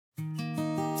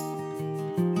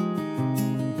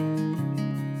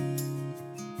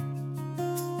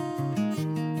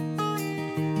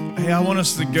Hey, I want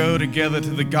us to go together to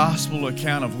the gospel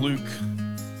account of Luke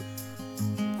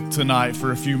tonight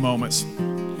for a few moments.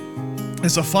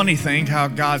 It's a funny thing how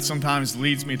God sometimes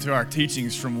leads me to our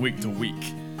teachings from week to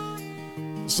week.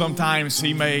 Sometimes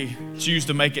He may choose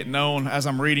to make it known as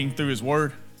I'm reading through His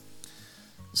Word.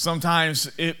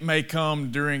 Sometimes it may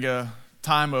come during a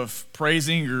time of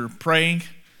praising or praying.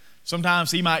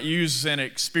 Sometimes He might use an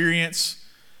experience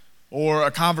or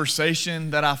a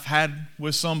conversation that I've had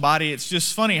with somebody. It's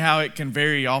just funny how it can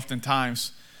vary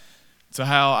oftentimes to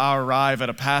how I arrive at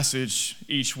a passage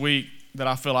each week that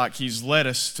I feel like He's led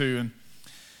us to. And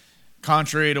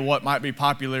contrary to what might be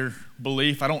popular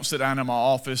belief, I don't sit down in my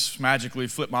office, magically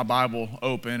flip my Bible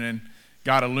open, and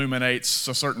God illuminates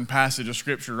a certain passage of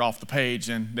Scripture off the page,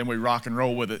 and then we rock and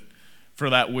roll with it for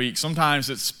that week. Sometimes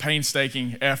it's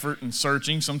painstaking effort and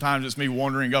searching. Sometimes it's me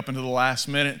wondering up into the last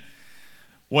minute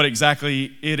what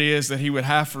exactly it is that He would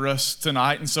have for us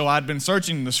tonight. And so I'd been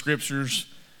searching the Scriptures,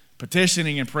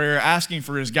 petitioning in prayer, asking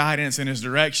for His guidance and His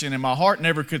direction, and my heart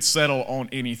never could settle on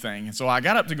anything. And so I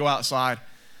got up to go outside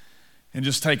and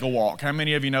just take a walk. How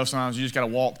many of you know sometimes you just got to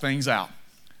walk things out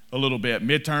a little bit?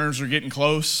 Midterms are getting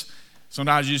close.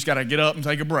 Sometimes you just got to get up and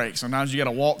take a break. Sometimes you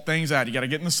got to walk things out. You got to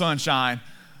get in the sunshine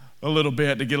a little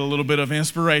bit to get a little bit of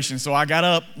inspiration. So I got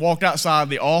up, walked outside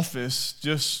the office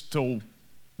just to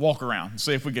walk around and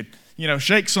see if we could,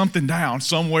 shake something down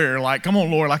somewhere. Like, come on,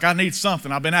 Lord, like I need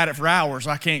something. I've been at it for hours.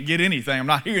 I can't get anything. I'm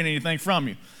not hearing anything from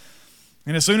You.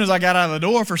 And as soon as I got out of the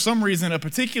door, for some reason, a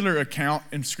particular account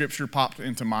in Scripture popped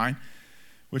into mind,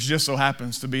 which just so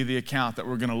happens to be the account that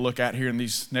we're going to look at here in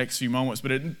these next few moments.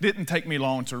 But it didn't take me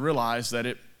long to realize that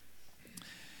it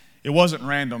wasn't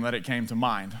random that it came to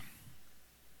mind.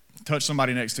 Touch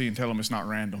somebody next to you and tell them it's not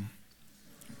random.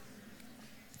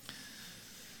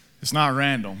 It's not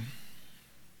random.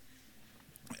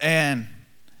 And,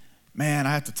 man,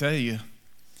 I have to tell you,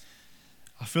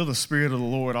 I feel the Spirit of the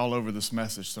Lord all over this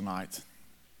message tonight.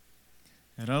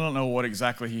 And I don't know what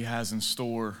exactly He has in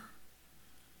store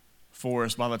for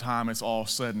us by the time it's all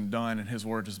said and done and His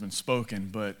Word has been spoken,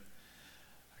 but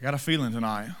I got a feeling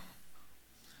tonight.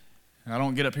 And I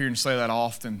don't get up here and say that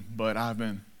often, but I've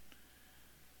been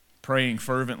praying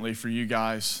fervently for you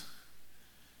guys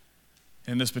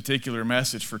in this particular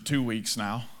message for 2 weeks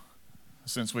now,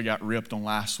 since we got ripped on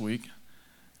last week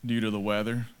due to the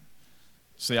weather.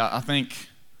 See, I think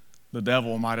the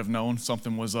devil might have known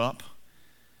something was up,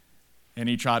 and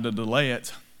he tried to delay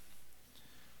it,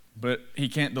 but he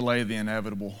can't delay the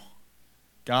inevitable.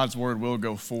 God's word will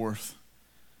go forth.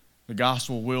 The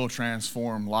gospel will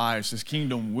transform lives. His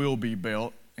kingdom will be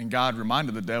built, and God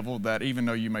reminded the devil that even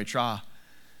though you may try,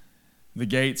 the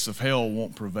gates of hell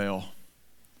won't prevail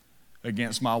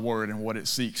against my word and what it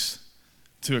seeks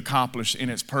to accomplish in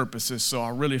its purposes. So I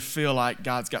really feel like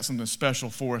God's got something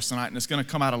special for us tonight, and it's going to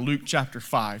come out of Luke chapter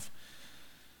 5.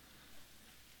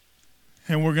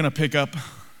 And we're going to pick up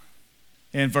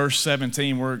in verse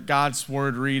 17 where God's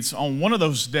word reads, "On one of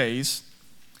those days,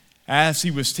 as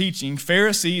He was teaching,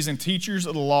 Pharisees and teachers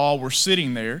of the law were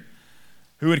sitting there,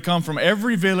 who had come from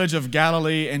every village of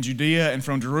Galilee and Judea and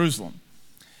from Jerusalem.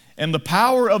 And the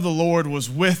power of the Lord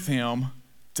was with Him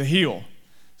to heal."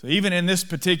 So even in this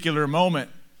particular moment,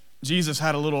 Jesus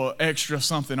had a little extra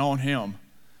something on Him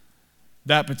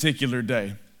that particular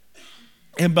day.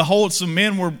 "And behold, some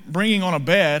men were bringing on a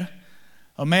bed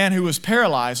a man who was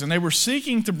paralyzed, and they were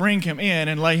seeking to bring Him in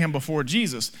and lay Him before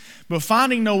Jesus. But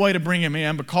finding no way to bring Him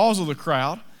in because of the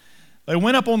crowd, they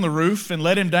went up on the roof and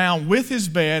let Him down with His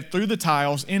bed through the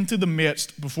tiles into the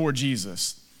midst before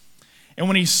Jesus. And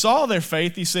when He saw their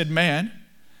faith, He said, 'Man,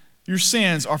 your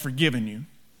sins are forgiven you.'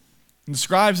 And the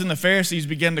scribes and the Pharisees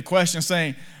began to question,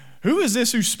 saying, 'Who is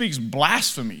this who speaks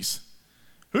blasphemies?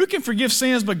 Who can forgive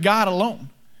sins but God alone?'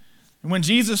 And when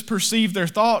Jesus perceived their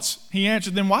thoughts, He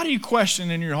answered them, 'Why do you question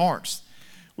in your hearts?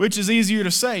 Which is easier to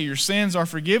say, your sins are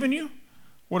forgiven you,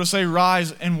 or to say,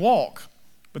 rise and walk?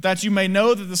 But that you may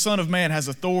know that the Son of Man has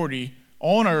authority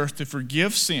on earth to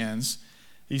forgive sins,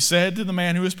 He said to the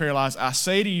man who was paralyzed, I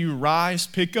say to you, rise,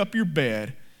 pick up your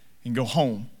bed, and go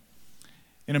home.'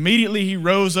 And immediately he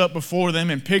rose up before them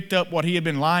and picked up what he had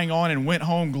been lying on and went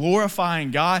home,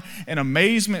 glorifying God. And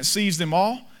amazement seized them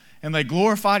all, and they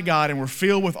glorified God and were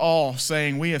filled with awe,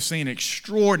 saying, 'We have seen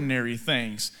extraordinary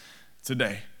things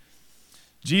today.'"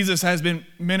 Jesus has been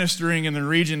ministering in the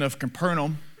region of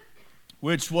Capernaum,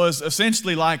 which was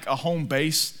essentially like a home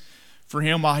base for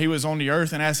Him while He was on the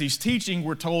earth. And as He's teaching,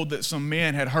 we're told that some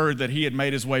men had heard that He had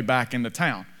made His way back into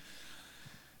town.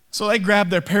 So they grab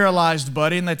their paralyzed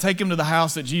buddy and they take him to the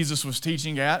house that Jesus was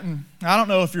teaching at. And I don't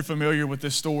know if you're familiar with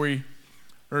this story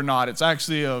or not. It's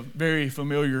actually a very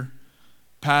familiar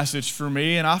passage for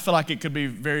me, and I feel like it could be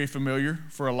very familiar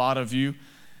for a lot of you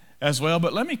as well.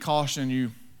 But let me caution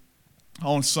you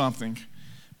on something.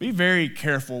 Be very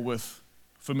careful with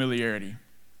familiarity.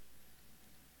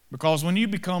 Because when you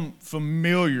become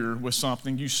familiar with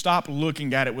something, you stop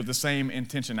looking at it with the same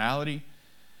intentionality,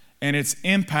 and its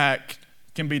impact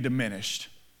can be diminished.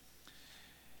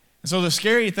 And so the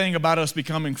scary thing about us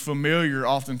becoming familiar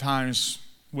oftentimes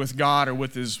with God or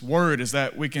with His Word is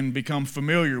that we can become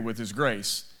familiar with His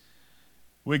grace.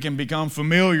 We can become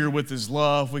familiar with His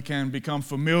love. We can become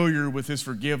familiar with His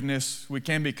forgiveness. We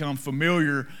can become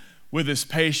familiar with His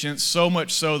patience, so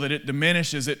much so that it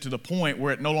diminishes it to the point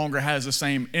where it no longer has the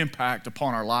same impact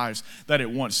upon our lives that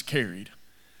it once carried.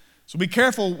 So be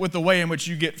careful with the way in which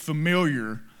you get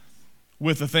familiar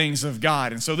with the things of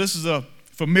God. And so this is a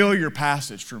familiar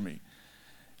passage for me.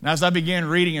 And as I began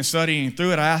reading and studying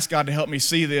through it, I asked God to help me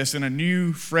see this in a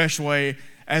new, fresh way,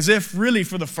 as if really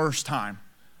for the first time,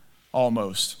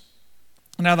 almost.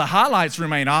 Now the highlights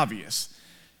remain obvious.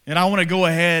 And I want to go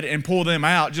ahead and pull them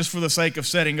out just for the sake of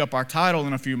setting up our title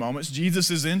in a few moments.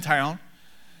 Jesus is in town.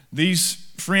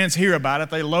 These friends hear about it.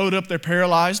 They load up their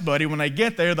paralyzed buddy. When they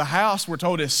get there, the house, we're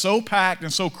told, is so packed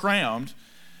and so crammed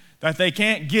that they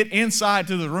can't get inside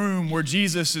to the room where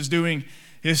Jesus is doing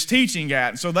His teaching at.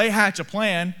 And so they hatch a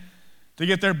plan to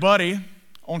get their buddy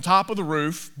on top of the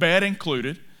roof, bed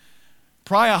included,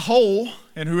 pry a hole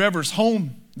in whoever's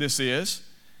home this is,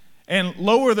 and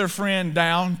lower their friend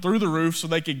down through the roof so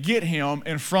they could get him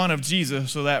in front of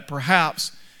Jesus so that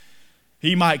perhaps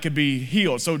he could be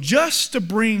healed. So just to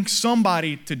bring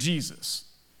somebody to Jesus,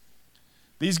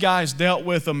 these guys dealt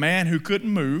with a man who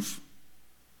couldn't move,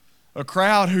 a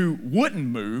crowd who wouldn't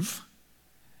move,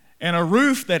 and a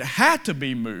roof that had to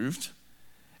be moved,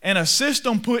 and a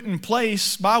system put in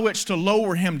place by which to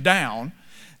lower him down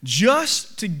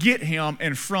just to get him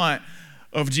in front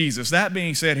of Jesus. That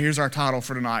being said, here's our title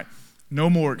for tonight: No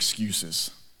More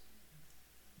Excuses.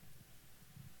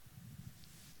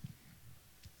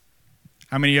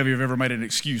 How many of you have ever made an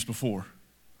excuse before?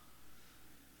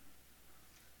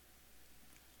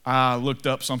 I looked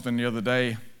up something the other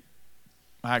day.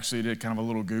 I actually did kind of a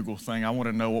little Google thing. I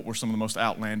wanted to know what were some of the most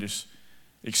outlandish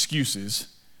excuses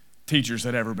teachers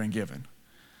had ever been given.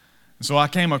 And so I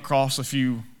came across a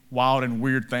few wild and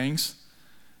weird things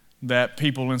that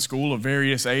people in school of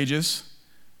various ages,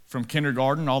 from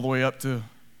kindergarten all the way up to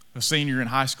a senior in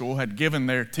high school, had given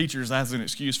their teachers as an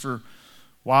excuse for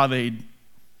why they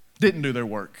didn't do their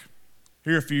work.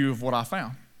 Here are a few of what I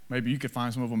found. Maybe you could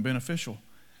find some of them beneficial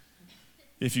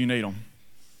if you need them.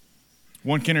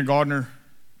 One kindergartner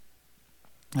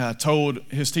told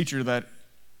his teacher that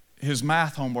his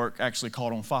math homework actually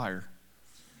caught on fire,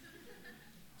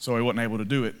 so he wasn't able to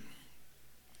do it.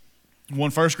 One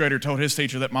first grader told his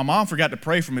teacher that my mom forgot to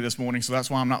pray for me this morning, so that's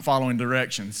why I'm not following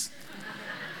directions.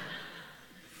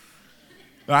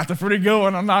 That's a pretty good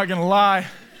one, I'm not going to lie.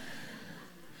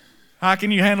 How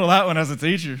can you handle that one as a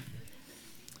teacher?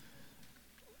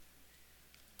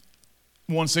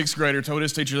 One sixth grader told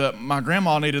his teacher that my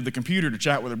grandma needed the computer to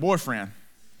chat with her boyfriend,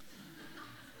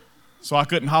 so I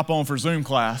couldn't hop on for Zoom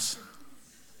class.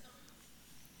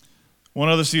 One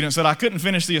other student said I couldn't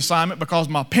finish the assignment because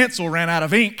my pencil ran out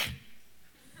of ink.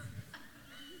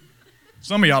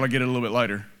 Some of y'all will get it a little bit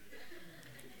later.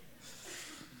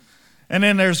 And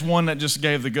then there's one that just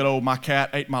gave the good old "my cat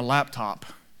ate my laptop"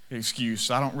 excuse.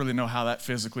 I don't really know how that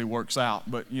physically works out,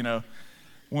 but you know,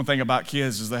 one thing about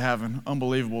kids is they have an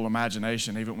unbelievable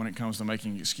imagination even when it comes to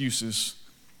making excuses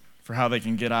for how they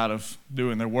can get out of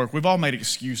doing their work. We've all made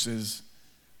excuses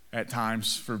at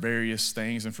times for various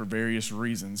things and for various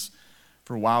reasons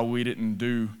for why we didn't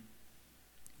do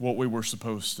what we were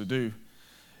supposed to do.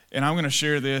 And I'm going to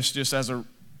share this just as a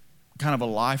kind of a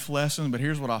life lesson, but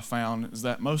here's what I found is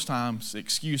that most times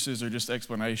excuses are just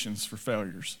explanations for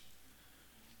failures.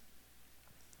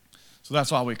 So that's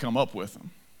why we come up with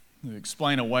them, to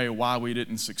explain away why we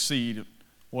didn't succeed at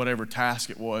whatever task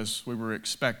it was we were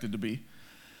expected to be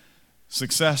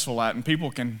successful at. And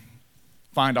people can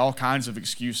find all kinds of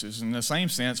excuses. In the same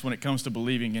sense, when it comes to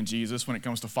believing in Jesus, when it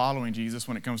comes to following Jesus,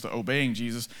 when it comes to obeying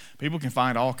Jesus, people can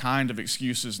find all kinds of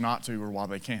excuses not to or why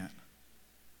they can't.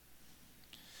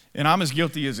 And I'm as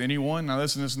guilty as anyone. Now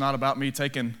listen, this is not about me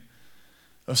taking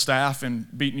a staff and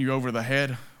beating you over the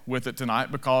head with it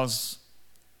tonight, because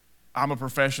I'm a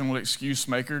professional excuse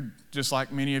maker, just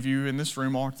like many of you in this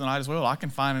room are tonight as well. I can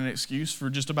find an excuse for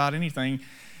just about anything,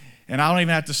 and I don't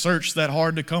even have to search that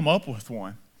hard to come up with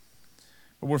one.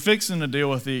 But we're fixing to deal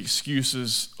with the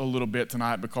excuses a little bit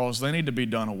tonight because they need to be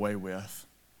done away with.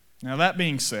 Now, that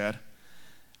being said,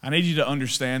 I need you to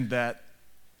understand that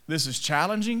this is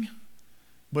challenging,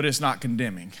 but it's not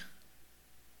condemning.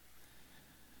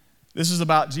 This is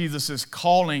about Jesus'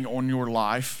 calling on your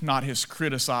life, not his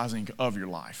criticizing of your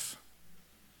life.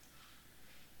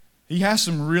 He has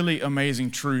some really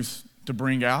amazing truth to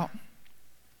bring out,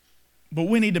 but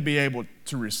we need to be able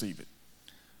to receive it.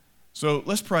 So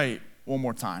let's pray one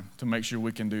more time to make sure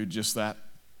we can do just that.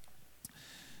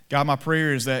 God, my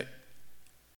prayer is that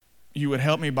you would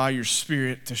help me by your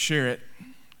Spirit to share it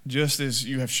just as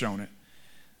you have shown it,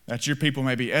 that your people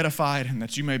may be edified and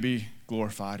that you may be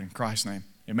glorified. In Christ's name,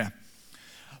 amen.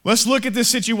 Let's look at this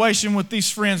situation with these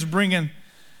friends bringing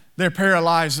their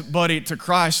paralyzed buddy to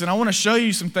Christ. And I want to show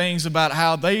you some things about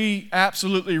how they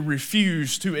absolutely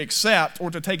refuse to accept or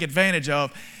to take advantage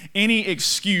of any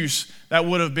excuse that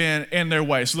would have been in their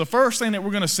way. So the first thing that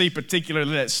we're going to see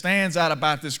particularly that stands out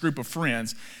about this group of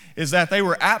friends is that they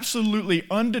were absolutely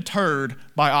undeterred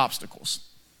by obstacles.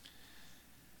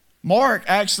 Mark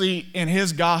actually, in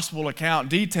his gospel account,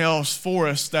 details for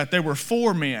us that there were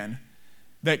 4 men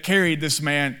that carried this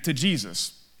man to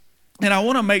Jesus. And I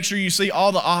want to make sure you see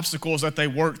all the obstacles that they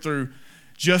worked through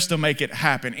just to make it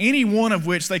happen, any one of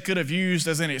which they could have used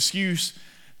as an excuse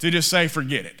to just say,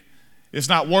 forget it. It's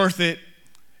not worth it.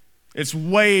 It's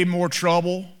way more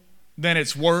trouble than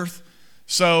it's worth.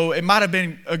 So it might have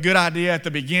been a good idea at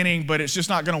the beginning, but it's just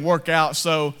not going to work out.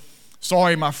 So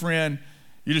sorry, my friend,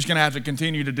 you're just going to have to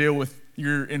continue to deal with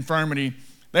your infirmity.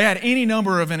 They had any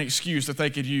number of an excuse that they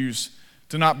could use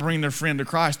to not bring their friend to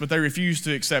Christ, but they refused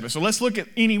to accept it. So let's look at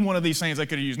any one of these things they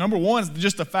could have used. Number one is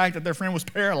just the fact that their friend was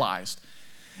paralyzed.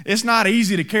 It's not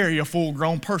easy to carry a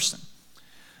full-grown person,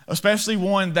 especially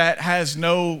one that has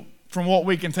no, from what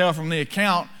we can tell from the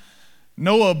account,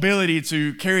 no ability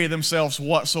to carry themselves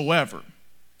whatsoever.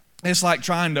 It's like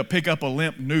trying to pick up a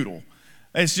limp noodle.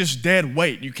 It's just dead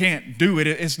weight. You can't do it.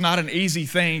 It's not an easy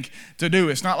thing to do.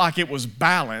 It's not like it was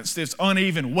balanced. It's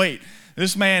uneven weight.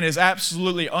 This man is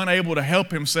absolutely unable to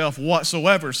help himself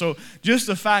whatsoever. So just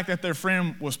the fact that their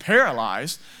friend was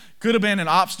paralyzed could have been an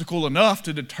obstacle enough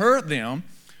to deter them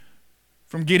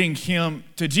from getting him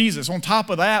to Jesus. On top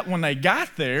of that, when they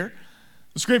got there,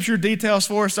 the scripture details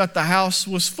for us that the house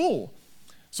was full.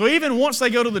 So even once they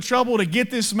go to the trouble to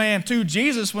get this man to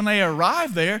Jesus, when they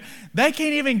arrive there, they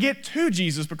can't even get to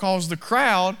Jesus because the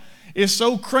crowd is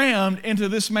so crammed into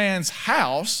this man's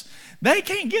house, they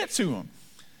can't get to him.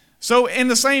 So in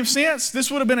the same sense,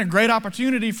 this would have been a great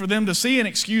opportunity for them to see an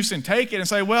excuse and take it and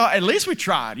say, well, at least we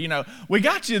tried. You know, we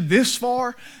got you this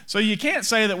far, so you can't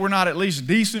say that we're not at least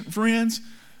decent friends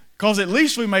because at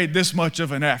least we made this much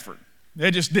of an effort.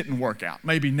 It just didn't work out.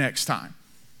 Maybe next time.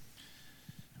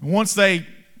 Once they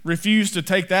refused to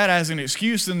take that as an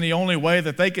excuse, then the only way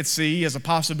that they could see as a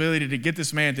possibility to get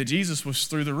this man to Jesus was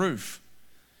through the roof.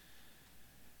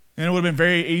 And it would have been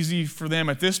very easy for them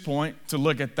at this point to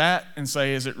look at that and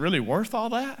say, is it really worth all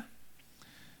that?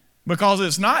 Because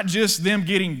it's not just them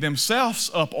getting themselves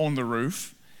up on the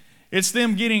roof, it's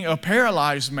them getting a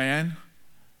paralyzed man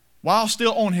while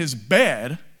still on his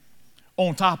bed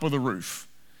on top of the roof.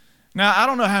 Now, I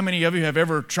don't know how many of you have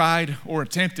ever tried or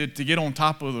attempted to get on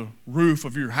top of the roof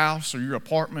of your house or your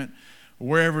apartment or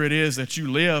wherever it is that you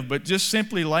live, but just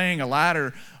simply laying a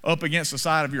ladder up against the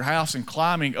side of your house and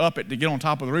climbing up it to get on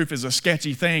top of the roof is a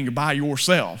sketchy thing by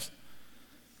yourself.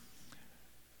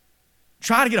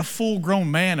 Try to get a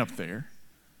full-grown man up there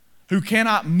who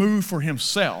cannot move for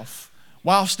himself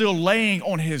while still laying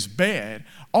on his bed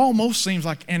almost seems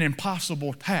like an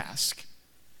impossible task.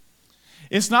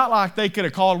 It's not like they could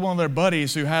have called one of their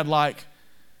buddies who had like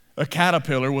a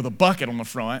caterpillar with a bucket on the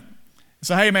front and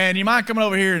say, hey man, you mind coming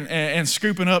over here and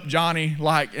scooping up Johnny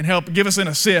and help give us an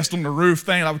assist on the roof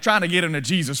thing? I was trying to get him to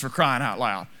Jesus, for crying out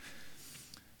loud.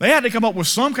 They had to come up with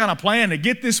some kind of plan to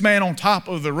get this man on top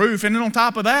of the roof. And then on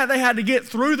top of that, they had to get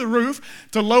through the roof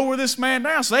to lower this man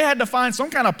down. So they had to find some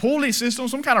kind of pulley system,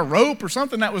 some kind of rope or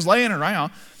something that was laying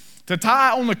around to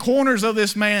tie on the corners of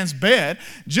this man's bed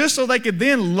just so they could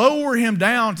then lower him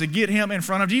down to get him in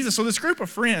front of Jesus. So this group of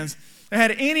friends, they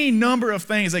had any number of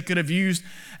things they could have used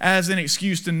as an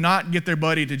excuse to not get their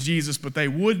buddy to Jesus, but they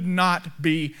would not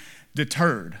be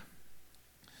deterred.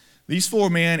 These 4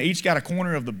 men each got a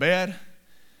corner of the bed.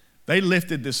 They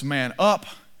lifted this man up,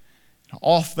 and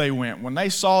off they went. When they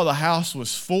saw the house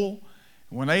was full,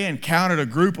 when they encountered a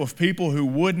group of people who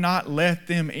would not let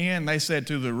them in, they said,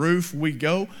 to the roof we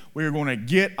go. We are going to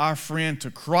get our friend to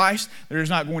Christ. There is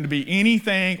not going to be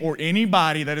anything or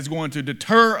anybody that is going to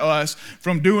deter us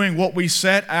from doing what we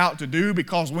set out to do,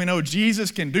 because we know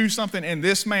Jesus can do something in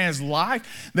this man's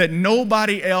life that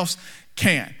nobody else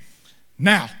can.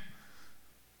 Now,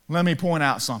 let me point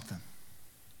out something.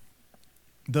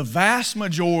 The vast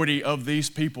majority of these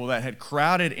people that had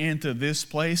crowded into this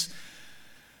place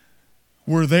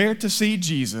were there to see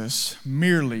Jesus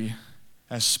merely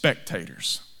as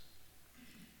spectators.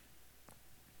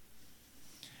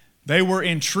 They were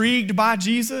intrigued by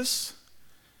Jesus,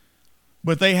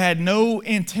 but they had no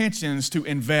intentions to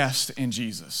invest in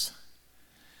Jesus.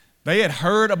 They had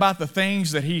heard about the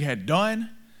things that he had done,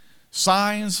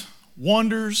 signs,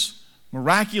 wonders,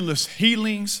 miraculous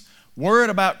healings. Word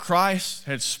about Christ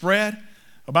had spread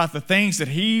about the things that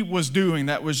he was doing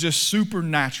that was just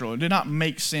supernatural. It did not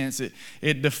make sense.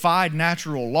 It defied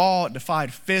natural law. It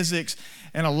defied physics.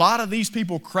 And a lot of these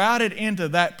people crowded into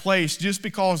that place just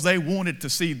because they wanted to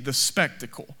see the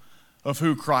spectacle of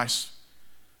who Christ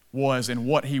was and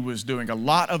what he was doing. A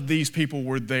lot of these people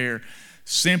were there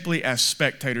simply as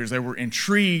spectators. They were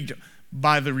intrigued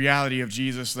by the reality of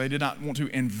Jesus. They did not want to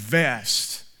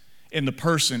invest in the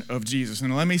person of Jesus.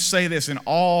 And let me say this in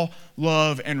all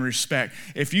love and respect.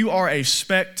 If you are a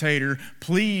spectator,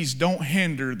 please don't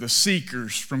hinder the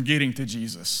seekers from getting to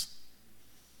Jesus.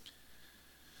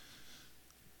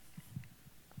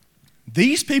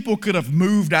 These people could have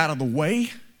moved out of the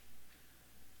way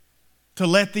to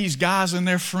let these guys and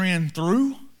their friend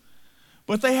through,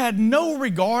 but they had no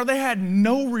regard, they had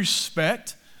no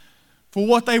respect for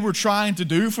what they were trying to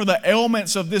do, for the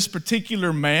ailments of this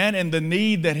particular man and the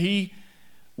need that he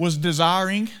was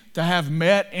desiring to have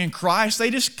met in Christ. They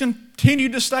just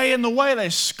continued to stay in the way. They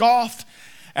scoffed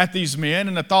at these men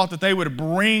in the thought that they would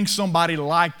bring somebody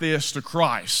like this to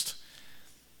Christ.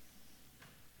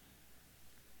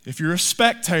 If you're a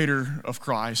spectator of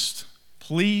Christ,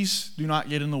 please do not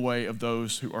get in the way of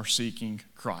those who are seeking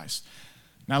Christ.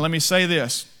 Now let me say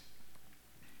this,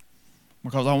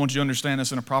 because I want you to understand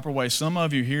this in a proper way. Some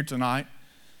of you here tonight,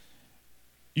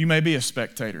 you may be a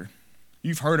spectator.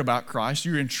 You've heard about Christ.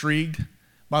 You're intrigued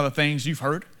by the things you've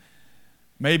heard.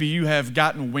 Maybe you have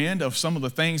gotten wind of some of the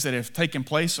things that have taken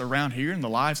place around here and the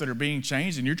lives that are being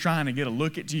changed, and you're trying to get a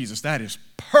look at Jesus. That is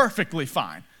perfectly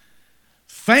fine.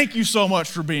 Thank you so much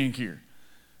for being here.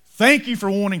 Thank you for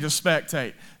wanting to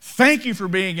spectate. Thank you for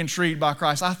being intrigued by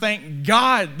Christ. I thank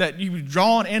God that you've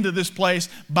drawn into this place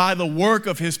by the work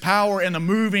of his power and the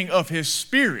moving of his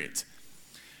Spirit.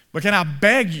 But can I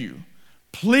beg you,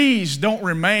 please don't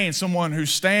remain someone who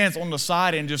stands on the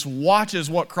side and just watches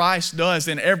what Christ does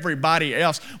in everybody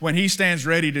else when he stands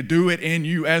ready to do it in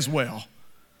you as well.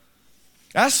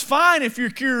 That's fine if you're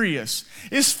curious.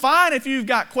 It's fine if you've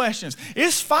got questions.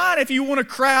 It's fine if you want to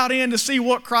crowd in to see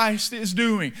what Christ is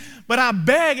doing. But I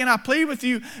beg and I plead with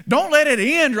you, don't let it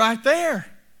end right there.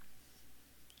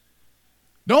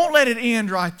 Don't let it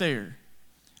end right there.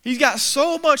 He's got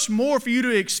so much more for you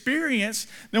to experience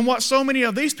than what so many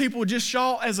of these people just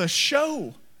saw as a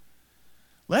show.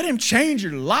 Let him change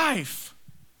your life.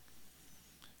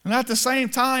 And at the same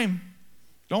time,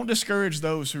 don't discourage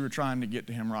those who are trying to get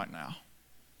to him right now.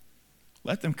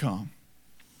 Let them come.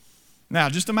 Now,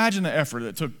 just imagine the effort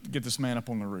it took to get this man up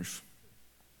on the roof.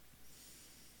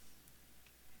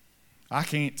 I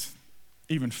can't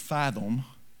even fathom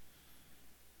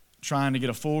trying to get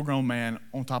a full-grown man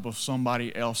on top of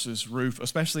somebody else's roof,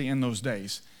 especially in those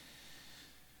days.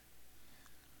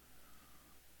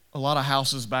 A lot of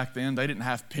houses back then, they didn't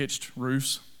have pitched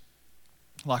roofs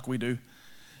like we do,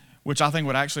 which I think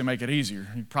would actually make it easier.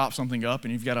 You prop something up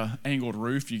and you've got an angled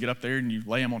roof. You get up there and you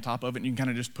lay them on top of it and you can kind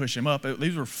of just push them up.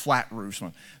 These were flat roofs.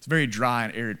 It's a very dry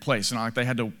and arid place. And like they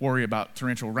had to worry about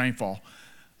torrential rainfall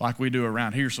like we do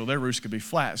around here, so their roofs could be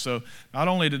flat. So not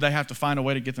only did they have to find a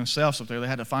way to get themselves up there, they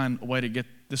had to find a way to get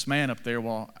this man up there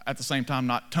while at the same time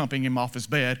not tumping him off his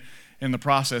bed in the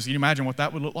process. Can you imagine what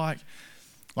that would look like?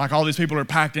 Like all these people are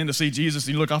packed in to see Jesus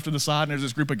and you look off to the side and there's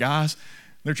this group of guys.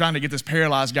 They're trying to get this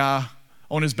paralyzed guy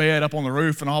on his bed up on the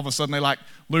roof, and all of a sudden they like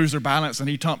lose their balance and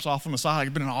he tumps off on the side.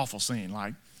 It's been an awful scene,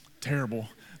 like terrible.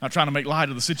 Not trying to make light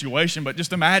of the situation, but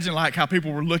just imagine like how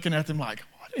people were looking at them like,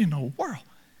 what in the world?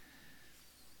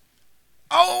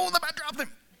 Oh, the bat dropped him.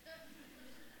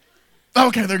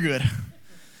 Okay, they're good.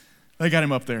 They got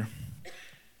him up there.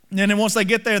 And then once they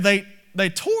get there, they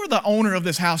tore the owner of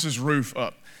this house's roof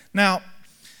up. Now,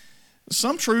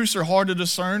 some truths are hard to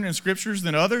discern in scriptures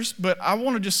than others, but I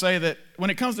want to just say that when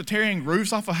it comes to tearing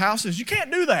roofs off of houses, you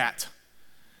can't do that.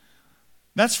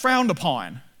 That's frowned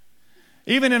upon.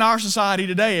 Even in our society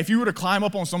today, if you were to climb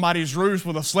up on somebody's roof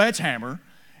with a sledgehammer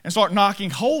and start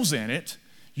knocking holes in it,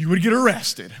 you would get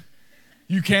arrested.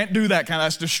 You can't do that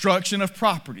that's destruction of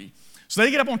property. So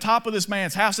they get up on top of this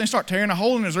man's house and they start tearing a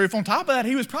hole in his roof. On top of that,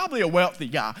 he was probably a wealthy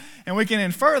guy. And we can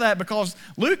infer that because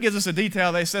Luke gives us a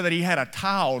detail. They said that he had a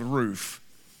tiled roof.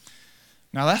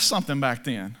 Now that's something back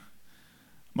then.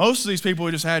 Most of these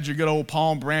people just had your good old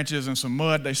palm branches and some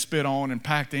mud they spit on and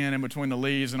packed in between the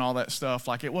leaves and all that stuff.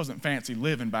 Like, it wasn't fancy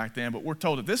living back then, but we're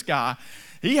told that this guy,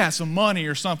 he had some money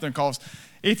or something, because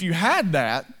if you had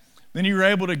that, then you were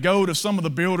able to go to some of the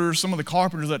builders, some of the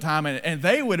carpenters at the time, and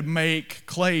they would make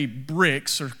clay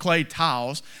bricks or clay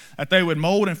tiles that they would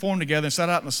mold and form together and set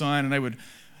out in the sun, and they would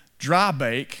dry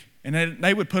bake, and then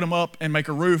they would put them up and make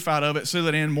a roof out of it, seal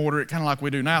it in, mortar it, kind of like we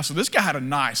do now. So this guy had a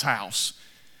nice house.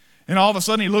 And all of a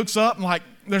sudden he looks up and like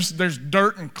there's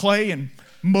dirt and clay and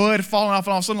mud falling off,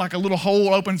 and all of a sudden like a little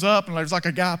hole opens up and there's like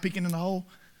a guy peeking in the hole.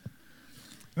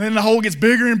 And then the hole gets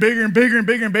bigger and bigger and bigger and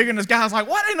bigger and bigger, and this guy's like,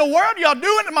 what in the world are y'all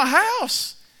doing to my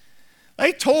house?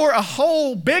 They tore a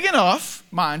hole big enough,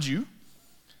 mind you,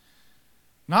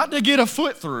 not to get a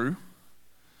foot through,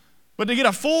 but to get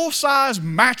a full-size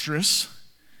mattress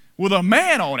with a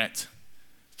man on it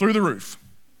through the roof.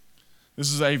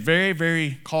 This is a very,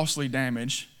 very costly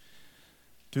damage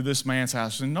to this man's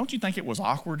house. And don't you think it was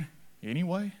awkward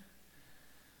anyway?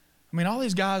 I mean, all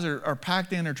these guys are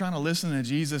packed in, they're trying to listen to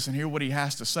Jesus and hear what he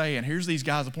has to say, and here's these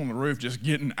guys up on the roof just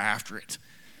getting after it.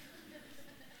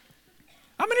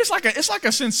 I mean, it's like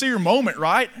a sincere moment,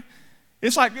 right?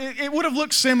 It's like, it would have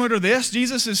looked similar to this.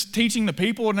 Jesus is teaching the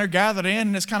people, and they're gathered in,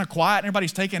 and it's kind of quiet, and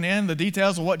everybody's taking in the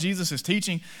details of what Jesus is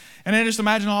teaching. And then just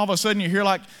imagine all of a sudden you hear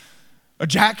like a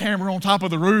jackhammer on top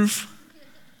of the roof,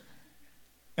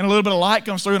 and a little bit of light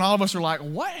comes through, and all of us are like,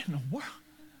 what in the world?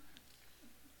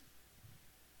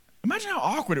 Imagine how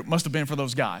awkward it must have been for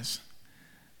those guys.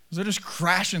 They're just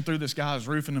crashing through this guy's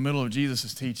roof in the middle of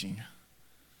Jesus' teaching.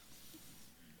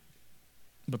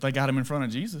 But they got him in front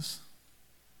of Jesus.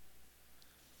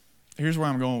 Here's where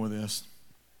I'm going with this.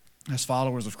 As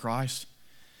followers of Christ,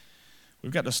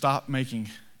 we've got to stop making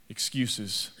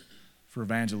excuses for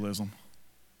evangelism.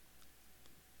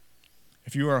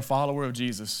 If you are a follower of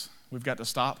Jesus, we've got to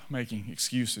stop making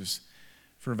excuses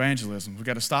for evangelism. We've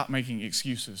got to stop making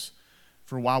excuses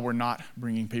for why we're not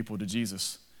bringing people to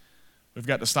Jesus. We've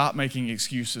got to stop making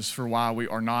excuses for why we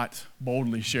are not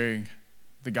boldly sharing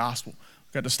the gospel.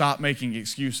 We've got to stop making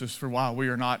excuses for why we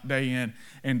are not day in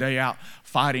and day out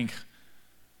fighting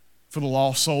for the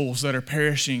lost souls that are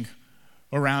perishing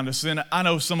around us. And I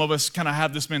know some of us kind of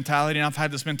have this mentality, and I've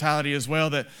had this mentality as well,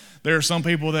 that there are some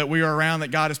people that we are around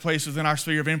that God has placed within our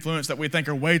sphere of influence that we think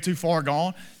are way too far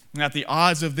gone, and that the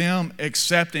odds of them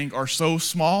accepting are so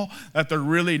small that they're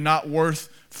really not worth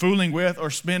fooling with or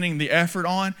spending the effort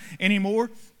on anymore.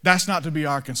 That's not to be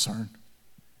our concern.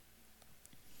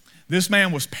 This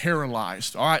man was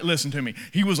paralyzed. All right, listen to me.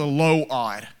 He was a low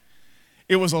odd.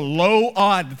 It was a low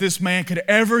odd that this man could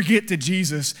ever get to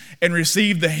Jesus and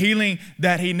receive the healing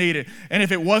that he needed. And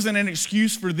if it wasn't an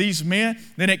excuse for these men,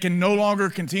 then it can no longer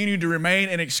continue to remain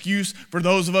an excuse for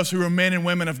those of us who are men and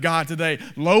women of God today.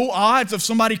 Low odds of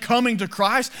somebody coming to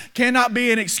Christ cannot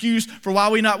be an excuse for why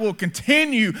we not will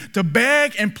continue to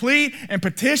beg and plead and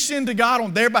petition to God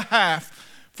on their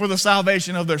behalf for the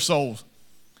salvation of their souls.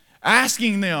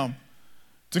 Asking them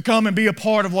to come and be a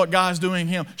part of what God's doing in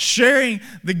him. Sharing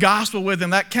the gospel with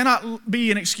them. That cannot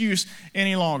be an excuse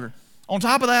any longer. On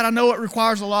top of that, I know it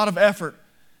requires a lot of effort.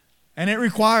 And it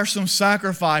requires some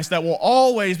sacrifice that will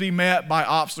always be met by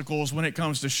obstacles when it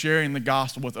comes to sharing the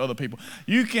gospel with other people.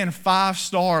 You can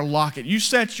 5-star lock it. You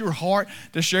set your heart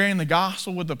to sharing the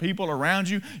gospel with the people around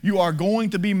you, you are going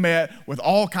to be met with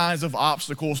all kinds of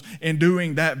obstacles in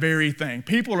doing that very thing.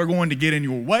 People are going to get in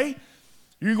your way.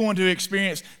 You're going to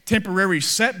experience temporary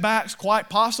setbacks, quite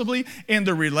possibly, in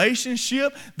the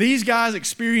relationship. These guys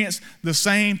experienced the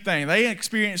same thing. They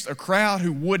experienced a crowd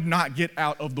who would not get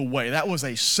out of the way. That was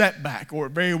a setback, or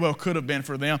it very well could have been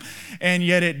for them. And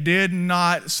yet it did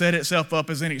not set itself up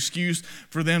as an excuse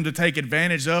for them to take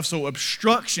advantage of. So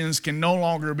obstructions can no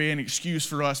longer be an excuse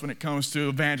for us when it comes to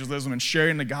evangelism and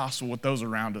sharing the gospel with those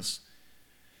around us.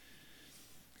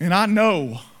 And I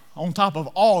know, on top of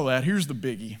all that, here's the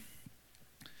biggie.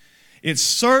 It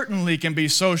certainly can be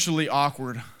socially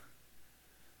awkward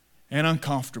and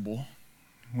uncomfortable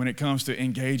when it comes to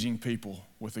engaging people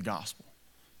with the gospel.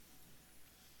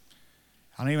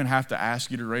 I don't even have to ask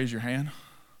you to raise your hand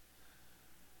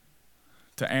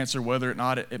to answer whether or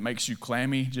not it makes you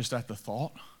clammy just at the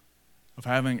thought of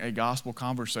having a gospel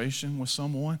conversation with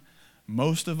someone.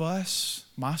 Most of us,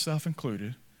 myself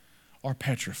included, are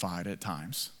petrified at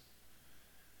times.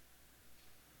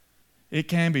 It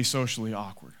can be socially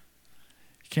awkward.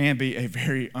 Can be a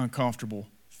very uncomfortable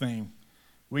thing.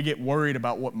 We get worried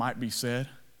about what might be said.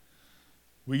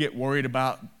 We get worried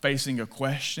about facing a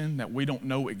question that we don't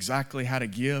know exactly how to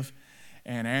give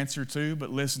an answer to.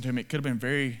 But listen to me, it could have been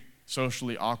very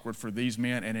socially awkward for these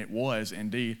men, and it was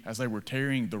indeed, as they were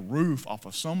tearing the roof off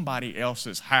of somebody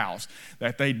else's house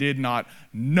that they did not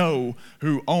know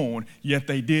who owned, yet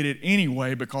they did it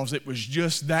anyway because it was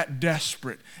just that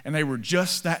desperate, and they were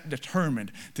just that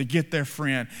determined to get their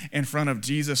friend in front of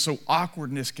Jesus. So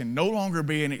awkwardness can no longer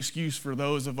be an excuse for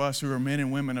those of us who are men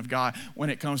and women of God when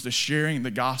it comes to sharing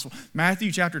the gospel. Matthew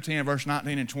chapter 10, verse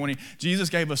 19 and 20, Jesus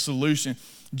gave a solution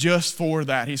just for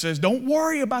that. He says, don't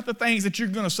worry about the things that you're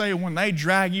going to say when they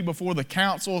drag you before the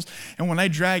councils and when they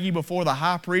drag you before the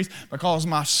high priest, because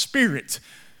my Spirit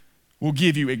will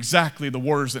give you exactly the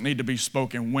words that need to be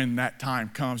spoken when that time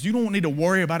comes. You don't need to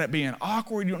worry about it being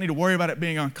awkward. You don't need to worry about it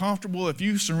being uncomfortable. If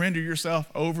you surrender yourself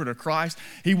over to Christ,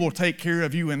 He will take care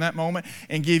of you in that moment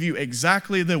and give you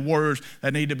exactly the words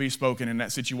that need to be spoken in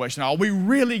that situation. Are we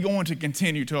really going to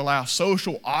continue to allow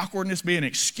social awkwardness be an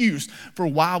excuse for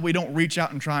why we don't reach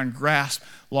out and try and grasp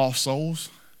lost souls?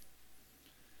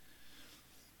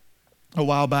 A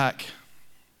while back,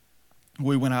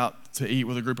 we went out to eat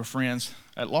with a group of friends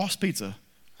at Lost Pizza,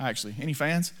 actually. Any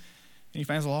fans? Any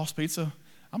fans of Lost Pizza?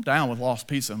 I'm down with Lost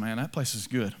Pizza, man. That place is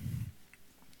good.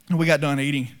 And we got done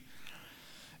eating,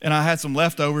 and I had some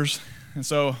leftovers, and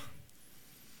so,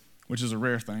 which is a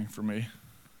rare thing for me,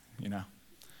 you know.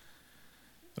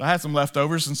 But I had some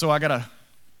leftovers, and so I got a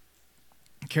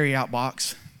carry-out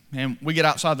box, and we get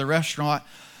outside the restaurant,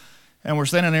 and we're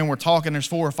standing there and we're talking. There's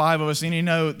 4 or 5 of us. And you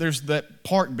know, there's that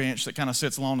park bench that kind of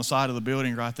sits along the side of the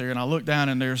building right there. And I look down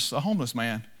and there's a homeless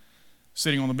man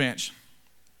sitting on the bench.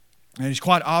 And he's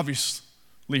quite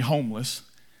obviously homeless,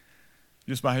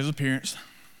 just by his appearance.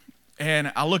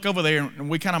 And I look over there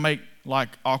and we kind of make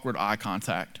like awkward eye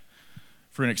contact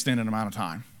for an extended amount of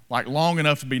time, like long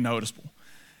enough to be noticeable.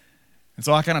 And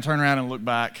so I kind of turn around and look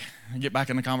back and get back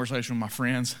in the conversation with my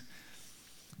friends.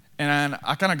 And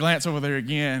I kind of glance over there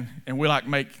again, and we like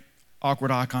make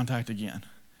awkward eye contact again.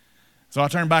 So I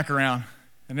turn back around,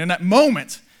 and in that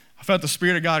moment, I felt the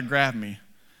Spirit of God grab me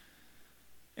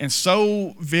and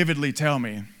so vividly tell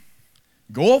me,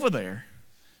 go over there,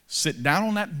 sit down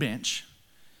on that bench,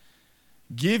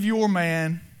 give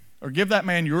that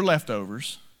man your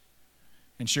leftovers,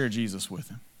 and share Jesus with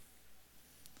him.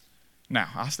 Now,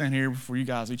 I stand here before you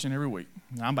guys each and every week,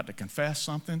 and I'm about to confess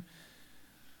something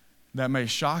that may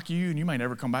shock you, and you may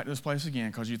never come back to this place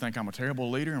again because you think I'm a terrible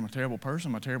leader, I'm a terrible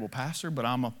person, I'm a terrible pastor, but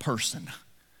I'm a person.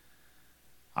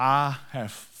 I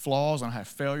have flaws, and I have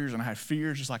failures, and I have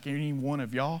fears just like any one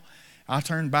of y'all. I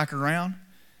turned back around,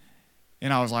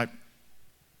 and I was like,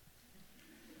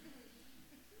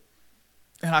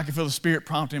 and I could feel the Spirit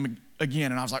prompt him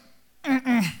again, and I was like,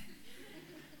 mm-mm.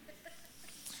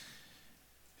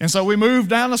 And so we moved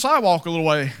down the sidewalk a little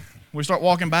way. We start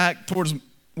walking back towards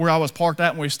where I was parked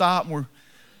at, and we stopped, and we're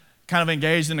kind of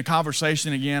engaged in the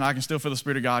conversation again. I can still feel the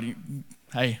Spirit of God.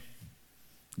 Hey,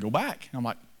 go back. And I'm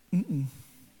like, mm-mm.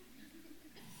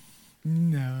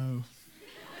 No,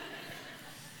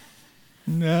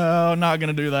 not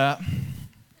going to do that.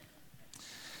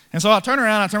 And so I turn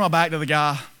around, I turn my back to the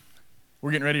guy.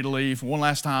 We're getting ready to leave. One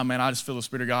last time, man, I just feel the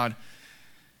Spirit of God.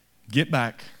 Get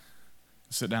back,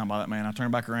 sit down by that man. I turn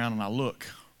back around and I look.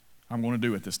 I'm going to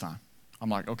do it this time. I'm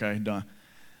like, okay, done.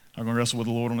 I'm going to wrestle with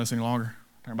the Lord on this any longer.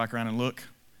 Turn back around and look.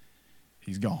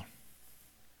 He's gone.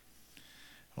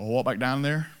 I'll walk back down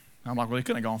there. I'm like, well, he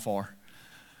couldn't have gone far.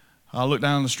 I look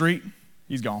down the street.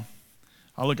 He's gone.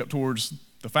 I look up towards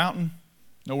the fountain.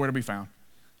 Nowhere to be found.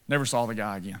 Never saw the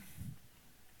guy again.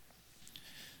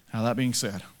 Now, that being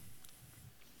said,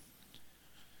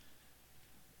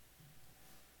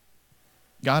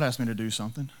 God asked me to do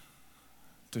something,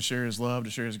 to share His love, to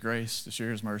share His grace, to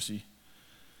share His mercy,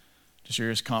 to share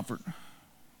His comfort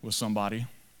with somebody.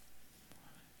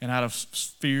 And out of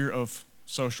fear of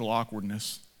social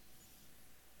awkwardness,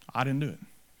 I didn't do it.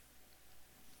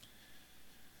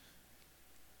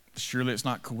 Surely it's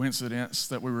not coincidence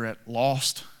that we were at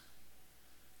Lost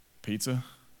Pizza,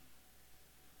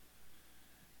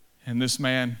 and this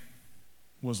man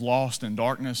was lost in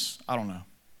darkness. I don't know.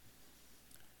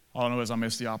 All I know is I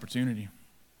missed the opportunity.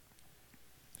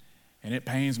 And it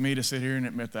pains me to sit here and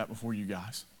admit that before you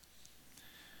guys.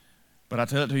 But I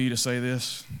tell it to you to say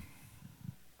this.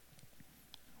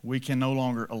 We can no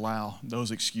longer allow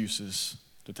those excuses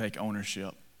to take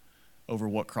ownership over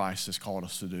what Christ has called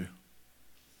us to do.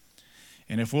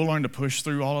 And if we'll learn to push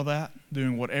through all of that,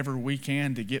 doing whatever we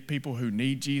can to get people who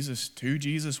need Jesus to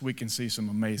Jesus, we can see some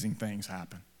amazing things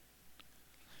happen.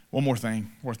 One more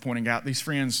thing worth pointing out. These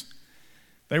friends,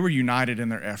 they were united in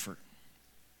their effort,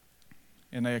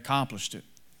 and they accomplished it.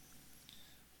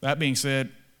 That being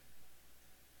said,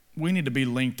 we need to be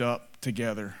linked up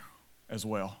together as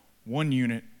well. One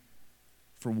unit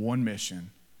for one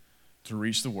mission to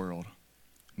reach the world.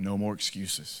 No more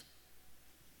excuses.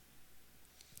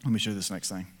 Let me show you this next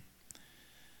thing.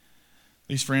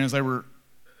 These friends, they were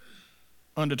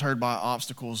undeterred by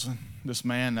obstacles. And this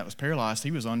man that was paralyzed,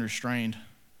 he was unrestrained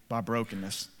by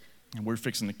brokenness. And we're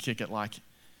fixing to kick it like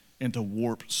into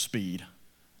warp speed.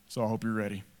 So I hope you're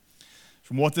ready.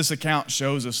 From what this account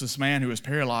shows us, this man who was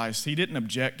paralyzed, he didn't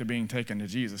object to being taken to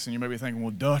Jesus. And you may be thinking,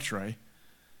 well, duh, Trey.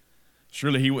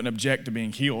 Surely he wouldn't object to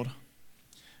being healed.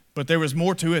 But there was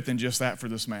more to it than just that for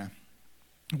this man.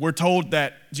 We're told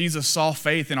that Jesus saw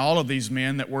faith in all of these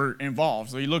men that were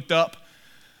involved. So he looked up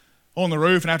on the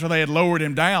roof, and after they had lowered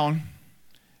him down,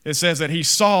 it says that he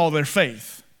saw their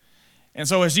faith. And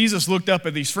so as Jesus looked up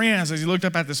at these friends, as he looked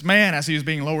up at this man as he was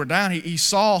being lowered down, he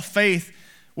saw faith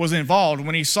was involved.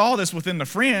 When he saw this within the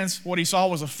friends, what he saw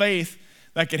was a faith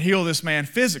that could heal this man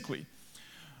physically.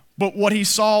 But what he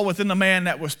saw within the man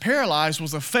that was paralyzed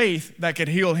was a faith that could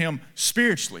heal him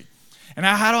spiritually. And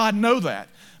now, how do I know that?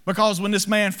 Because when this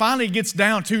man finally gets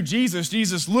down to Jesus,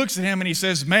 Jesus looks at him and he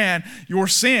says, man, your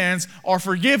sins are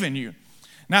forgiven you.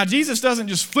 Now, Jesus doesn't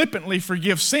just flippantly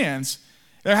forgive sins.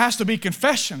 There has to be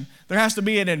confession. There has to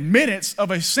be an admittance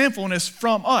of a sinfulness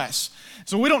from us.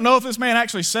 So we don't know if this man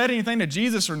actually said anything to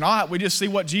Jesus or not. We just see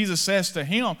what Jesus says to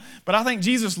him. But I think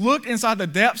Jesus looked inside the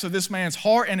depths of this man's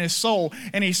heart and his soul,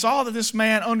 and he saw that this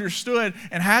man understood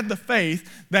and had the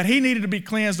faith that he needed to be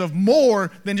cleansed of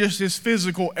more than just his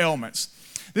physical ailments.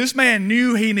 This man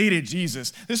knew he needed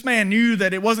Jesus. This man knew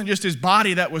that it wasn't just his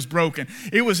body that was broken.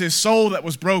 It was his soul that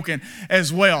was broken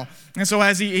as well. And so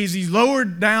as he's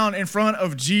lowered down in front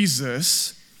of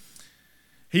Jesus,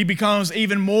 he becomes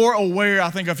even more aware, I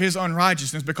think, of his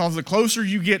unrighteousness, because the closer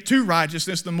you get to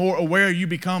righteousness, the more aware you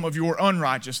become of your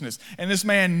unrighteousness. And this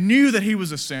man knew that he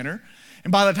was a sinner.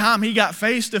 And by the time he got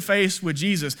face to face with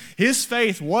Jesus, his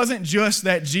faith wasn't just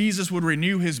that Jesus would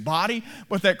renew his body,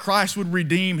 but that Christ would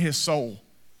redeem his soul.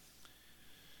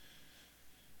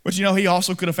 But you know, he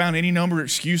also could have found any number of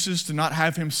excuses to not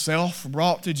have himself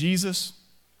brought to Jesus.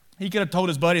 He could have told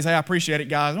his buddies, hey, I appreciate it,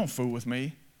 guys. Don't fool with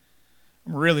me.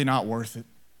 I'm really not worth it.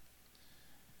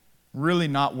 Really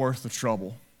not worth the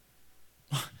trouble.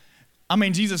 I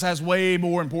mean, Jesus has way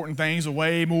more important things,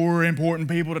 way more important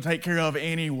people to take care of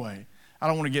anyway. I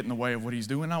don't want to get in the way of what he's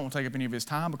doing. I don't want to take up any of his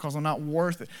time because I'm not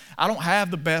worth it. I don't have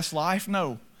the best life,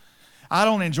 no. I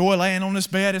don't enjoy laying on this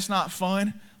bed. It's not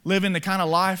fun living the kind of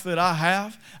life that I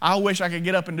have. I wish I could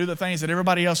get up and do the things that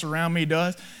everybody else around me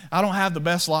does. I don't have the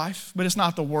best life, but it's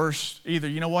not the worst either.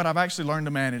 You know what? I've actually learned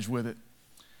to manage with it.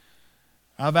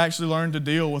 I've actually learned to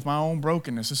deal with my own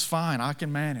brokenness. It's fine. I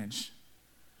can manage.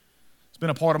 It's been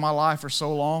a part of my life for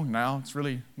so long now. It's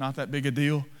really not that big a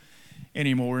deal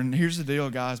anymore. And here's the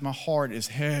deal, guys. My heart is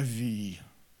heavy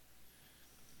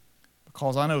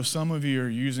because I know some of you are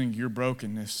using your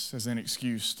brokenness as an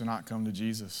excuse to not come to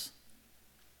Jesus.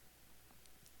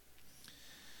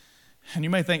 And you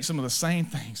may think some of the same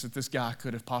things that this guy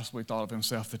could have possibly thought of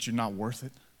himself, that you're not worth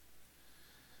it,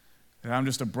 that I'm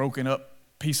just a broken up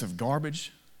piece of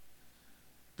garbage,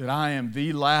 that I am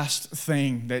the last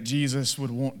thing that Jesus would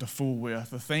want to fool with.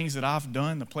 The things that I've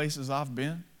done, the places I've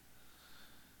been,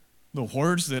 the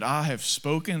words that I have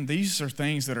spoken, these are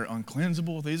things that are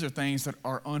uncleansable. These are things that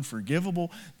are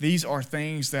unforgivable. These are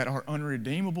things that are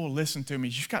unredeemable. Listen to me,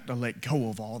 you've got to let go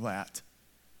of all that.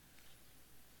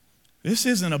 This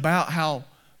isn't about how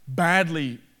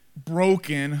badly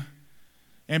broken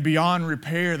and beyond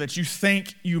repair that you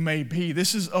think you may be.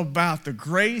 This is about the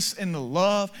grace and the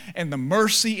love and the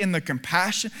mercy and the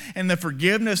compassion and the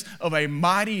forgiveness of a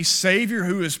mighty Savior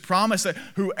who has promised that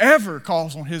whoever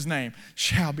calls on his name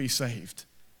shall be saved.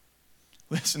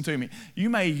 Listen to me.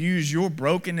 You may use your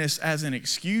brokenness as an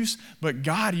excuse, but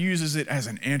God uses it as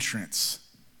an entrance.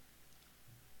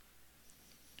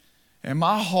 And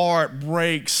my heart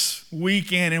breaks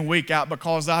week in and week out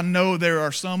because I know there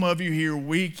are some of you here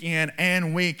week in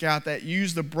and week out that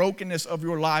use the brokenness of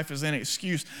your life as an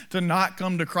excuse to not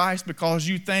come to Christ because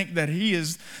you think that He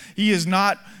is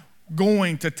not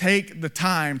going to take the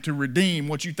time to redeem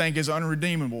what you think is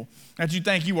unredeemable. That you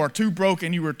think you are too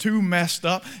broken, you are too messed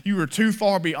up, you are too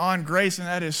far beyond grace, and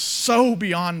that is so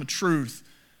beyond the truth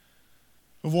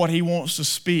of what He wants to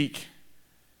speak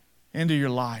into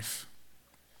your life.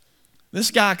 This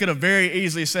guy could have very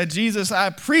easily said, Jesus, I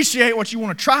appreciate what you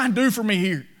want to try and do for me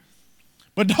here,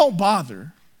 but don't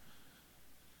bother.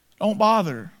 Don't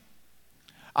bother.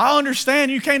 I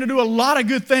understand you came to do a lot of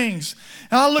good things.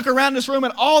 And I look around this room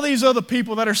at all these other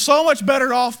people that are so much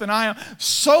better off than I am,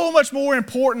 so much more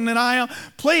important than I am.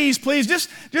 Please, just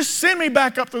send me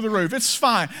back up through the roof. It's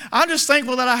fine. I'm just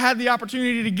thankful that I had the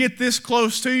opportunity to get this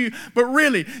close to you. But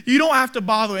really, you don't have to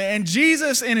bother me. And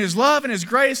Jesus, in his love and his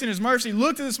grace and his mercy,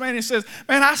 looked at this man and says,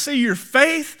 man, I see your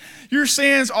faith. Your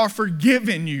sins are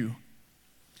forgiven you.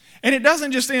 And it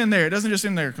doesn't just end there. It doesn't just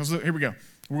end there. Because here we go.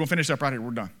 We're going to finish up right here.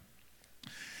 We're done.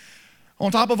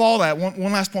 On top of all that,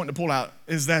 one last point to pull out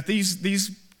is that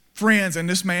these friends and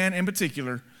this man in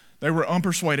particular, they were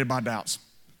unpersuaded by doubts.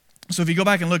 So if you go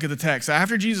back and look at the text,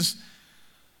 after Jesus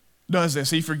does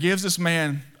this, he forgives this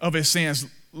man of his sins.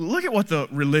 Look at what the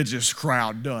religious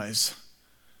crowd does.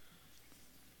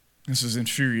 This is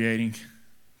infuriating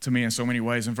to me in so many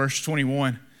ways. In verse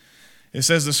 21, it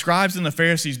says, the scribes and the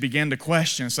Pharisees began to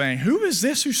question, saying, who is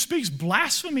this who speaks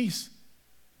blasphemies?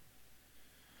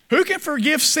 Who can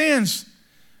forgive sins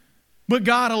but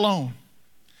God alone?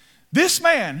 This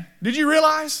man, did you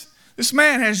realize? This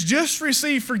man has just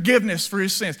received forgiveness for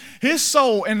his sins. His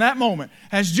soul in that moment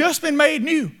has just been made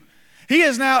new. He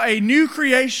is now a new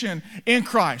creation in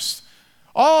Christ.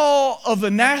 All of the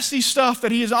nasty stuff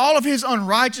that he is, all of his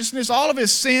unrighteousness, all of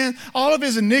his sin, all of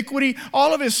his iniquity,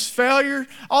 all of his failure,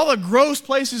 all the gross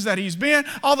places that he's been,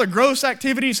 all the gross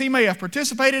activities he may have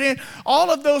participated in,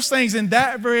 all of those things in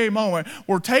that very moment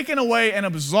were taken away and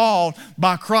absolved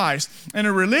by Christ. And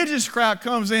a religious crowd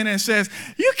comes in and says,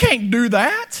 you can't do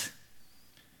that.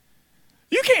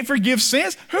 You can't forgive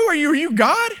sins. Who are you? Are you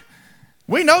God?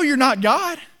 We know you're not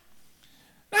God.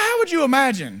 Now, how would you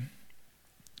imagine?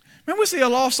 Man, we see a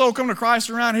lost soul come to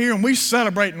Christ around here and we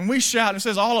celebrate and we shout and it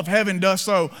says all of heaven does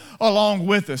so along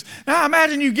with us. Now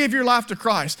imagine you give your life to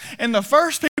Christ and the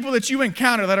first people that you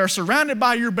encounter that are surrounded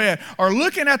by your bed are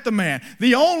looking at the man,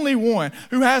 the only one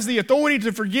who has the authority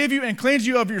to forgive you and cleanse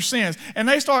you of your sins, and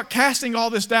they start casting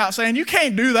all this doubt saying, you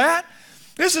can't do that.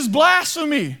 This is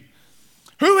blasphemy.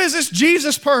 Who is this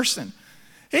Jesus person?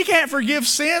 He can't forgive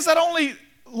sins. That only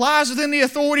lies within the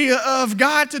authority of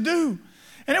God to do.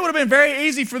 And it would have been very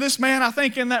easy for this man, I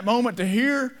think, in that moment to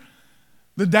hear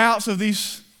the doubts of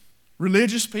these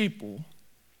religious people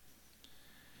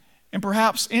and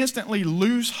perhaps instantly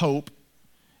lose hope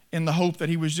in the hope that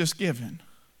he was just given.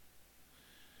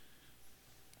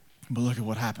 But look at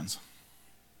what happens.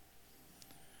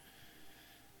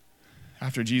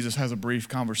 After Jesus has a brief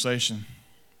conversation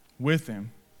with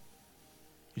him,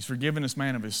 he's forgiven this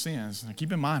man of his sins. Now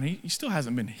keep in mind, he still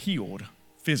hasn't been healed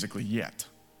physically yet.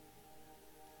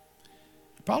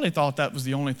 Probably thought that was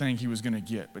the only thing he was going to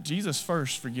get. But Jesus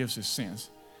first forgives his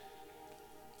sins.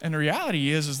 And the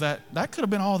reality is that could have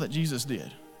been all that Jesus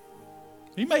did.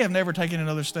 He may have never taken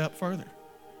another step further.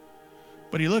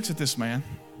 But he looks at this man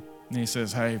and he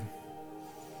says, hey,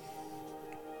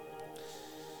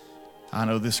 I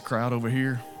know this crowd over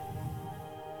here.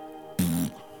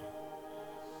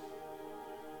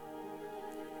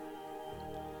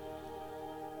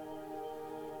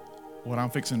 What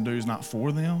I'm fixing to do is not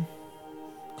for them,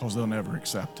 because they'll never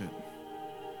accept it.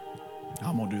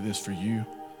 I'm going to do this for you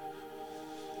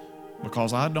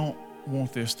because I don't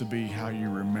want this to be how you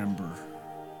remember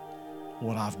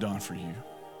what I've done for you.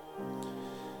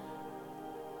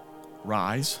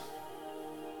 Rise,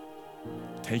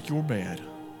 take your bed,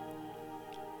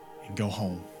 and go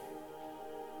home.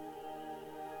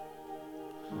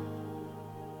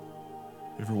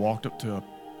 You ever walked up to a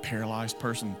paralyzed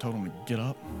person and told them to get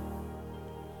up?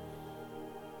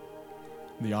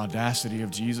 The audacity of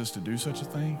Jesus to do such a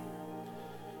thing.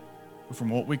 But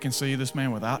from what we can see, this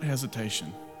man without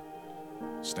hesitation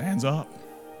stands up.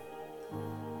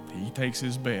 He takes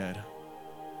his bed,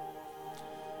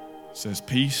 says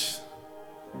peace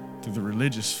to the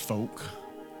religious folk,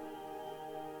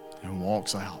 and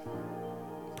walks out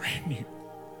brand new.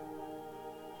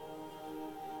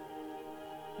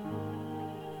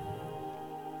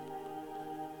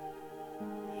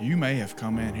 You may have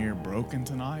come in here broken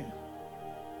tonight.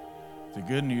 The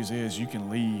good news is you can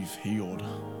leave healed.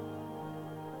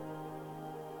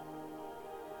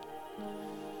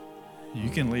 You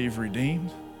can leave redeemed.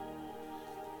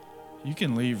 You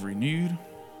can leave renewed.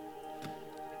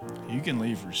 You can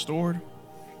leave restored.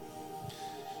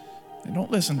 And don't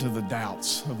listen to the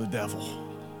doubts of the devil.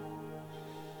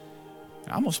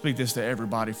 I'm going to speak this to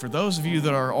everybody. For those of you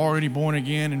that are already born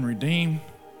again and redeemed,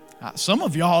 some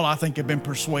of y'all, I think, have been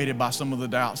persuaded by some of the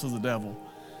doubts of the devil.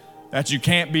 That you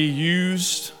can't be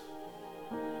used,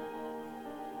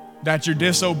 that your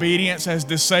disobedience has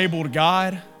disabled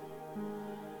God,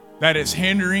 that it's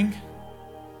hindering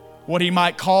what he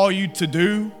might call you to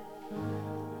do,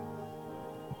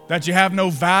 that you have no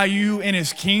value in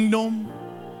his kingdom,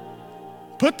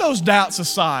 Put those doubts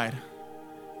aside.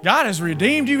 God has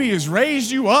redeemed you. He has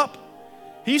raised you up.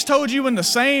 He's told you in the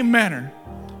same manner.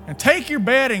 And take your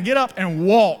bed and get up and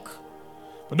walk.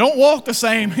 But don't walk the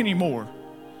same anymore.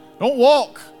 Don't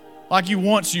walk like you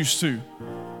once used to.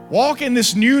 Walk in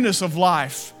this newness of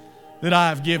life that I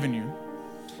have given you.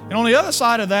 And on the other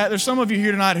side of that, there's some of you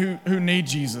here tonight who need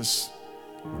Jesus.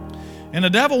 And the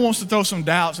devil wants to throw some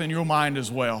doubts in your mind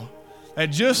as well. That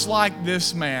just like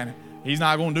this man, he's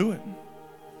not going to do it.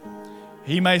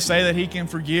 He may say that he can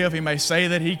forgive. He may say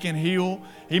that he can heal.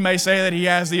 He may say that he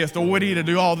has the authority to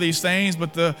do all these things,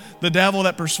 but the devil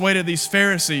that persuaded these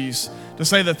Pharisees to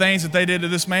say the things that they did to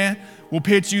this man will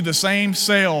pitch you the same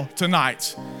cell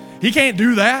tonight. He can't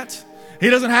do that.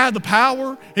 He doesn't have the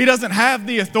power. He doesn't have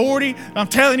the authority. I'm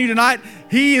telling you tonight,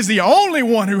 he is the only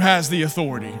one who has the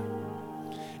authority.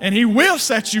 And he will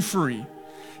set you free.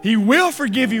 He will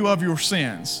forgive you of your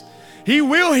sins. He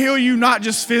will heal you not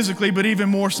just physically, but even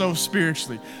more so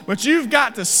spiritually. But you've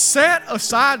got to set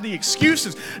aside the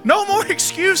excuses. No more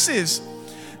excuses.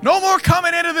 No more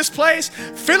coming into this place,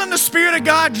 feeling the Spirit of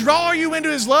God draw you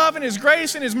into His love and His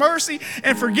grace and His mercy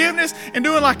and forgiveness and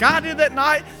doing like I did that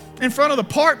night in front of the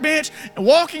park bench and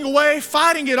walking away,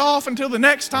 fighting it off until the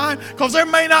next time, because there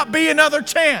may not be another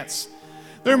chance.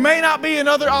 There may not be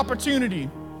another opportunity.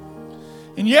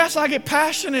 And yes, I get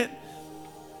passionate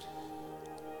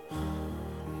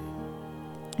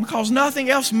because nothing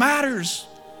else matters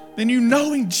than you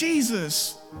knowing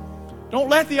Jesus. Don't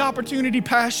let the opportunity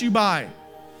pass you by.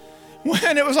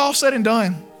 When it was all said and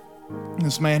done,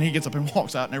 this man, he gets up and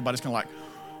walks out, and everybody's kind of like,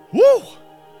 whoo,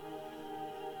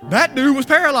 that dude was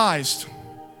paralyzed.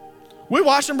 We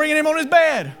watched him bringing him on his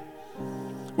bed.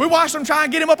 We watched him try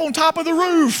and get him up on top of the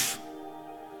roof.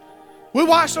 We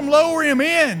watched him lower him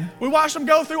in. We watched him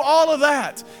go through all of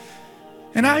that.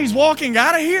 And now he's walking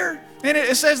out of here. And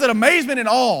it says that amazement and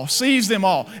awe seized them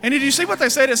all. And did you see what they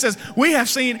said? It says, we have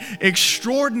seen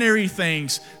extraordinary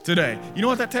things today. You know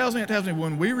what that tells me? It tells me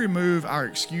when we remove our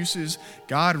excuses,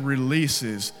 God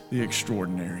releases the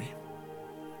extraordinary.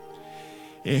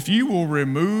 If you will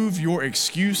remove your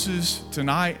excuses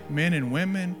tonight, men and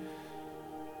women,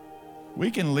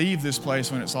 we can leave this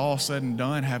place when it's all said and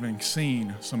done having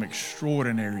seen some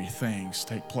extraordinary things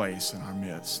take place in our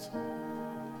midst.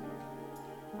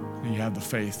 And you have the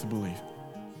faith to believe.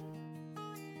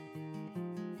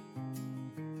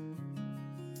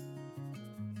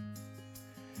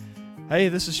 Hey,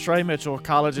 this is Trey Mitchell,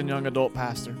 college and young adult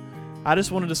pastor. I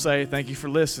just wanted to say thank you for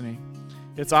listening.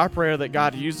 It's our prayer that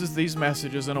God uses these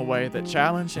messages in a way that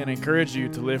challenge and encourage you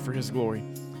to live for His glory.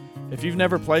 If you've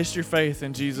never placed your faith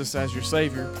in Jesus as your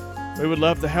Savior, we would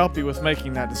love to help you with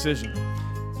making that decision.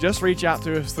 Just reach out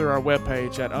to us through our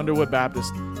webpage at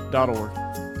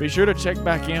underwoodbaptist.org. Be sure to check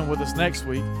back in with us next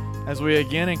week as we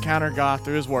again encounter God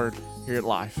through His Word here at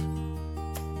Life.